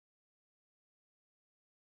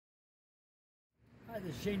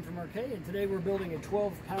This is Shane from RK, and today we're building a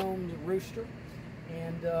 12-pound roaster.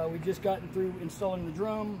 And we've just gotten through installing the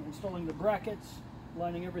drum, installing the brackets,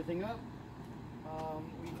 lining everything up.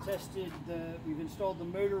 We've installed the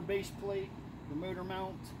motor base plate, the motor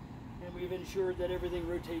mount, and we've ensured that everything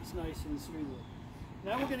rotates nice and smoothly.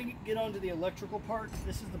 Now we're going to get on to the electrical part.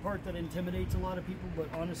 This is the part that intimidates a lot of people, but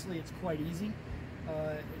honestly it's quite easy.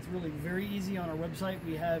 It's really very easy. On our website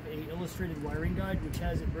we have an illustrated wiring guide which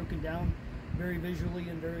has it broken down very visually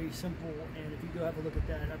and very simple, and if you go have a look at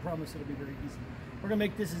that, I promise it'll be very easy. We're going to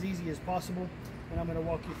make this as easy as possible, and I'm going to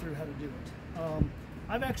walk you through how to do it.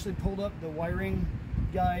 I've actually pulled up the wiring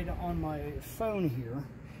guide on my phone here,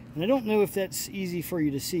 and I don't know if that's easy for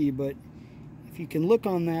you to see, but if you can look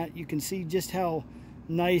on that, you can see just how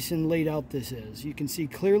nice and laid out this is. You can see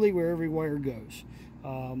clearly where every wire goes.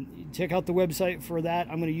 Check out the website for that.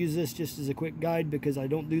 I'm going to use this just as a quick guide because I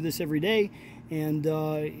don't do this every day, and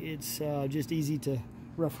it's just easy to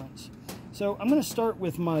reference. So I'm going to start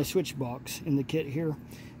with my switch box in the kit here.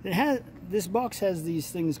 This box has these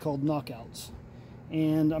things called knockouts,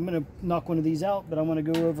 and I'm going to knock one of these out, but I want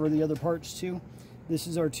to go over the other parts too. This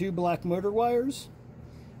is our two black motor wires.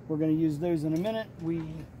 We're going to use those in a minute.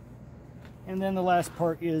 And then the last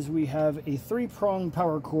part is we have a 3-prong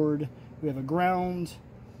power cord. We have a ground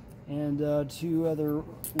and 2 other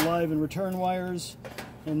live and return wires,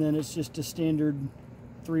 and then it's just a standard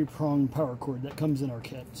 3-prong power cord that comes in our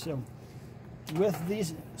kit. So with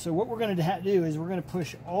these, what we're going to do is we're going to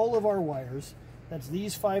push all of our wires, that's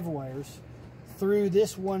these 5 wires, through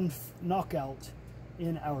this one knockout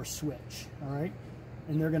in our switch, all right?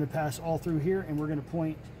 And they're going to pass all through here, and we're going to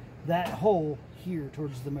point that hole here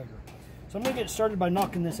towards the motor. So I'm going to get started by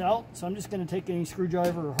knocking this out. So I'm just going to take any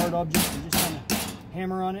screwdriver or hard object and just kind of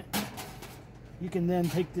hammer on it. You can then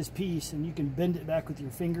take this piece and you can bend it back with your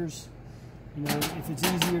fingers. You know, if it's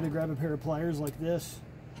easier to grab a pair of pliers like this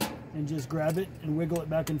and just grab it and wiggle it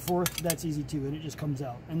back and forth, that's easy too, and it just comes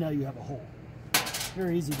out. And now you have a hole.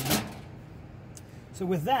 Very easy to do. So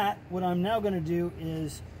with that, what I'm now going to do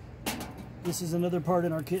is, this is another part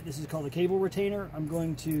in our kit. This is called a cable retainer. I'm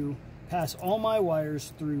going to pass all my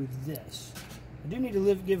wires through this. I do need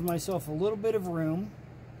to give myself a little bit of room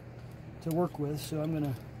to work with, so I'm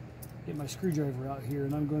going to get my screwdriver out here,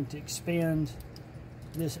 and I'm going to expand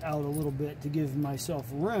this out a little bit to give myself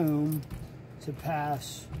room to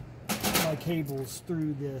pass my cables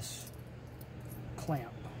through this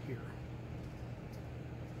clamp here.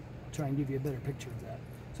 I'll try and give you a better picture of that.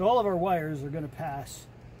 So all of our wires are going to pass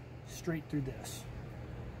straight through this.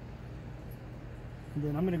 And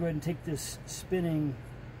then I'm going to go ahead and take this spinning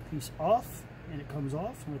piece off, and it comes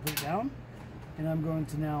off. I'm going to put it down, and I'm going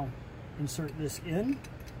to now insert this in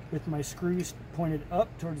with my screws pointed up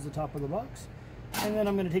towards the top of the box. And then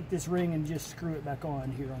I'm going to take this ring and just screw it back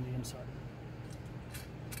on here on the inside.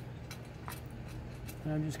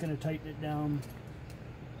 And I'm just going to tighten it down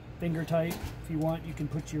finger tight. If you want, you can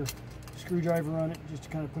put your screwdriver on it just to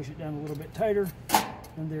kind of push it down a little bit tighter.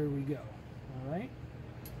 And there we go. All right.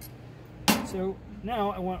 So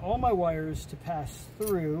now I want all my wires to pass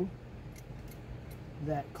through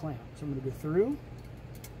that clamp. So I'm going to go through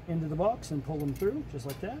into the box and pull them through just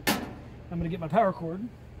like that. I'm going to get my power cord,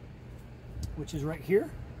 which is right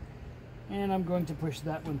here, and I'm going to push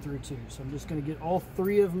that one through too. So I'm just going to get all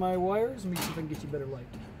 3 of my wires. Let me see if I can get you better light.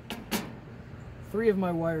 3 of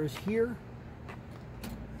my wires here,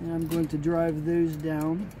 and I'm going to drive those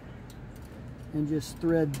down and just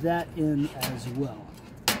thread that in as well.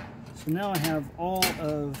 So now I have all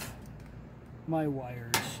of my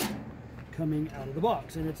wires coming out of the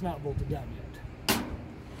box, and it's not bolted down yet.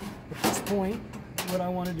 At this point, what I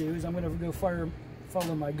want to do is I'm going to go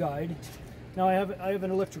follow my guide. Now I have an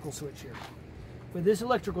electrical switch here. With this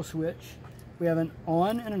electrical switch, we have an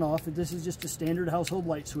on and an off. This is just a standard household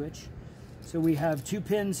light switch. So we have 2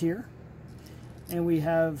 pins here, and we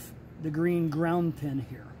have the green ground pin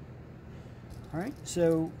here. All right,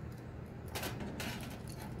 so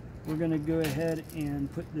we're going to go ahead and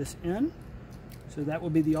put this in. So that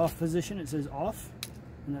will be the off position. It says off,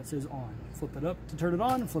 and that says on. Flip it up to turn it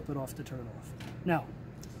on, and flip it off to turn it off. Now,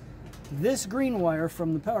 this green wire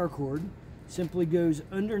from the power cord simply goes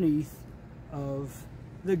underneath of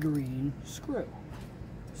the green screw.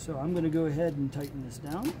 So I'm going to go ahead and tighten this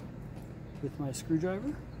down with my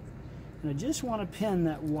screwdriver. And I just want to pin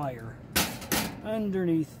that wire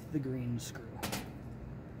underneath the green screw.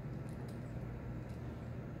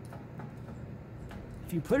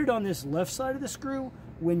 If you put it on this left side of the screw,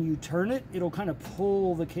 when you turn it, it'll kind of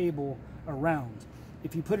pull the cable around.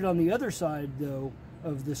 If you put it on the other side, though,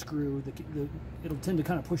 of the screw, it'll tend to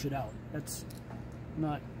kind of push it out. That's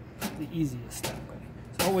not the easiest that way.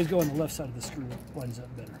 So always go on the left side of the screw, it lines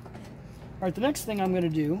up better. All right, the next thing I'm going to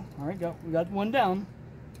do, all right, we got one down.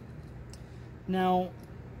 Now,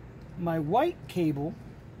 my white cable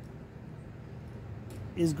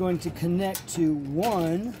is going to connect to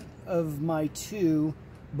one of my two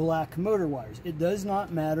black motor wires. It does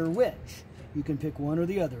not matter which. You can pick one or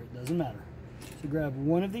the other, it doesn't matter. So grab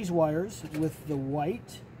one of these wires with the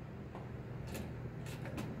white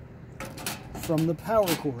from the power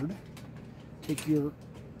cord, take your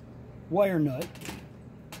wire nut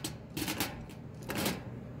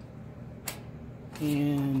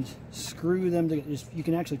and screw them together. You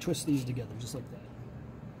can actually twist these together just like that.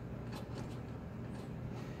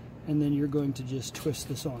 And then you're going to just twist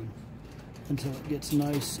this on until it gets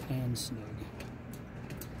nice and snug.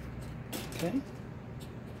 Okay.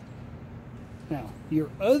 Now, your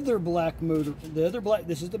other black motor,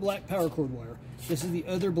 this is the black power cord wire. This is the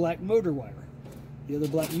other black motor wire. The other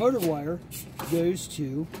black motor wire goes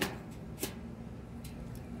to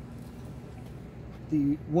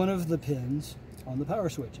one of the pins on the power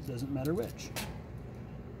switch. It doesn't matter which.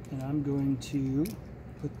 And I'm going to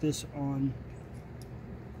put this on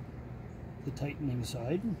the tightening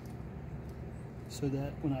side so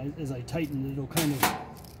that as I tighten it, it'll kind of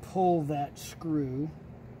pull that screw,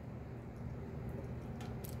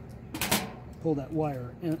 pull that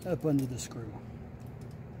wire up under the screw.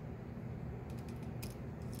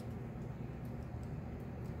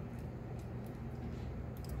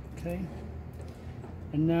 Okay.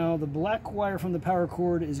 And now the black wire from the power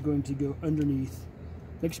cord is going to go underneath.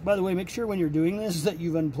 By the way, make sure when you're doing this that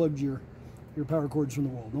you've unplugged your power cords from the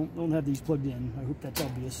wall. Don't have these plugged in. I hope that's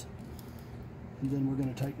obvious. And then we're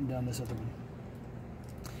going to tighten down this other one.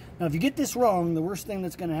 Now, if you get this wrong, the worst thing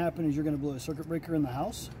that's going to happen is you're going to blow a circuit breaker in the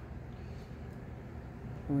house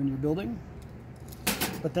or in your building.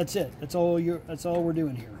 But that's it. That's all we're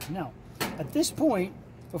doing here. Now, at this point,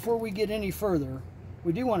 before we get any further,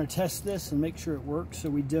 we do want to test this and make sure it works, so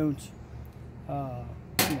we don't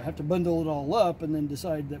have to bundle it all up and then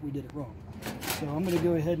decide that we did it wrong. So I'm going to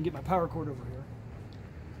go ahead and get my power cord over here.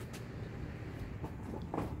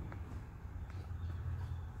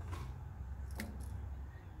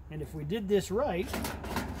 And if we did this right,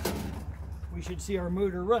 we should see our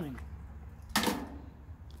motor running.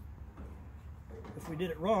 If we did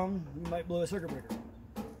it wrong, we might blow a circuit breaker.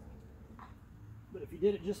 But if you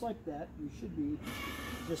did it just like that, you should be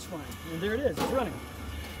just fine. And there it is, it's running.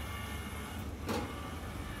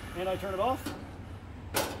 And I turn it off.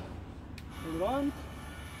 Turn it on.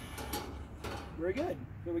 Very good.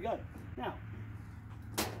 Here we got it. Now,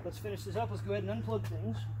 let's finish this up. Let's go ahead and unplug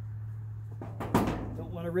things.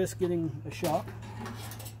 Don't want to risk getting a shock.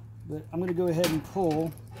 But I'm going to go ahead and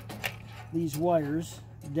pull these wires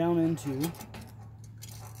down into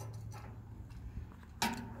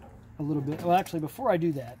a little bit. Well, actually, before I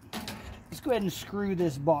do that, let's go ahead and screw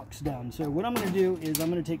this box down. So what I'm going to do is I'm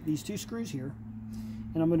going to take these two screws here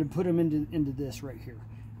and I'm going to put them into this right here.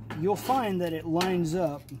 You'll find that it lines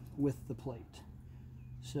up with the plate.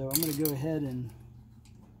 So I'm going to go ahead and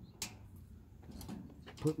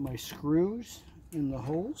put my screws in the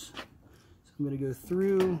holes. So I'm going to go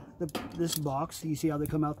through this box. You see how they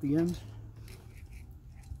come out the end?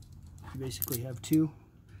 You basically have two,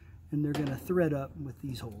 and they're going to thread up with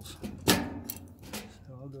these holes. So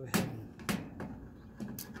I'll go ahead and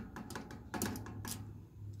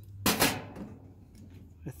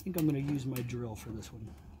I think I'm going to use my drill for this one.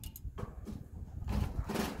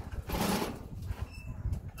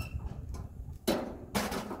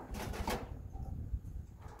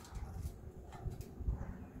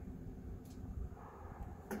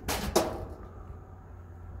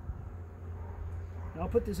 I'll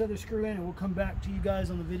put this other screw in and we'll come back to you guys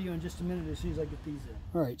on the video in just a minute as soon as I get these in.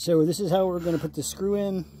 Alright, so this is how we're going to put the screw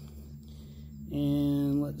in.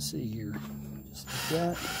 And let's see here. Just like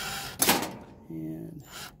that. And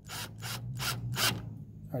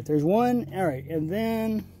alright, there's one. Alright, and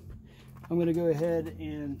then I'm going to go ahead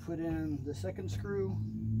and put in the second screw.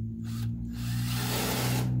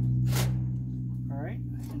 Alright,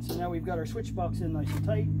 and so now we've got our switch box in nice and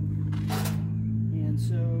tight. And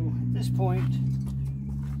so at this point,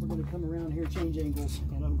 we're going to come around here, change angles,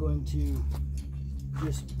 and I'm going to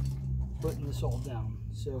just button this all down.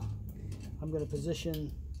 So I'm going to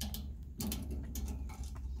position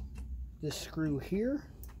this screw here,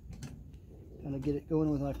 kind of get it going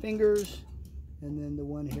with my fingers, and then the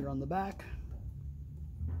one here on the back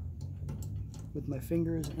with my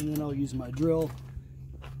fingers, and then I'll use my drill,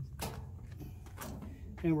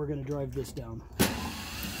 and we're going to drive this down.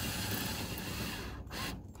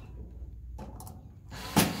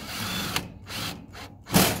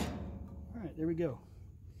 There we go.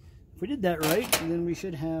 If we did that right, then we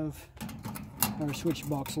should have our switch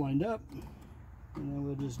box lined up, and then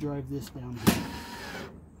we'll just drive this down here.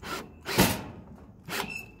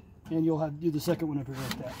 And you'll have to do the second one up here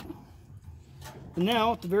like that. And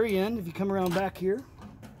now at the very end, if you come around back here,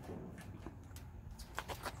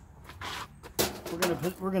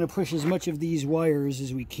 we're gonna push as much of these wires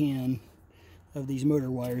as we can, of these motor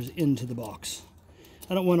wires, into the box.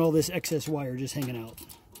 I don't want all this excess wire just hanging out.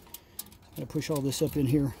 I'm gonna push all this up in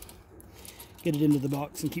here, get it into the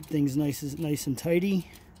box, and keep things nice and tidy.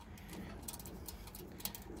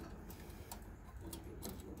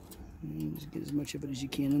 And just get as much of it as you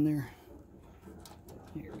can in there.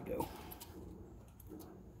 There we go.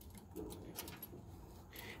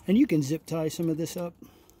 And you can zip tie some of this up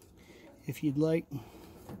if you'd like.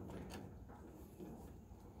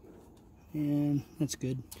 And that's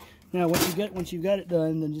good. Now once you've got it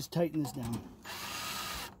done, then just tighten this down.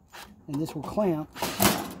 And this will clamp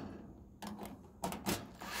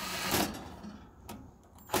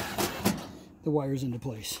the wires into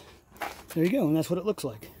place. There you go, and that's what it looks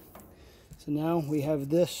like. So now we have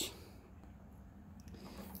this.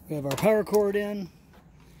 We have our power cord in.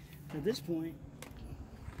 At this point,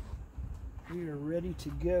 we are ready to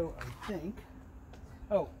go, I think.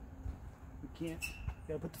 Oh, we can't.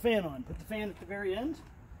 Gotta put the fan on. Put the fan at the very end.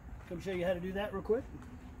 Come show you how to do that real quick.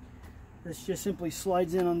 This just simply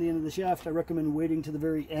slides in on the end of the shaft. I recommend waiting to the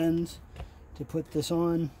very end to put this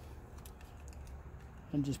on,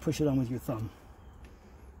 and just push it on with your thumb.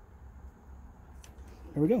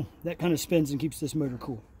 There we go. That kind of spins and keeps this motor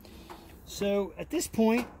cool. So at this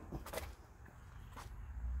point,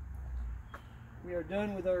 we are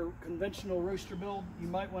done with our conventional roaster build. You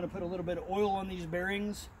might want to put a little bit of oil on these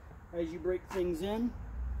bearings as you break things in.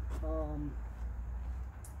 But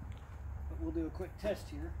we'll do a quick test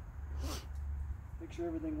here. Make sure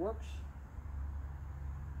everything works.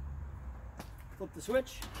 Flip the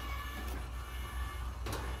switch.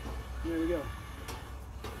 There we go.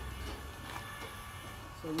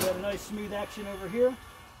 So we got a nice smooth action over here.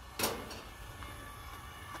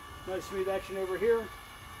 Nice smooth action over here.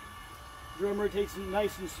 Drum rotates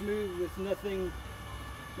nice and smooth with nothing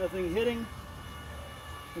hitting.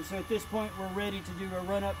 And so at this point we're ready to do a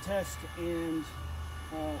run-up test and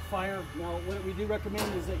fire. Now what we do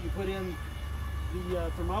recommend is that you put in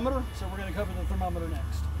the thermometer, so we're going to cover the thermometer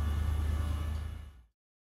next.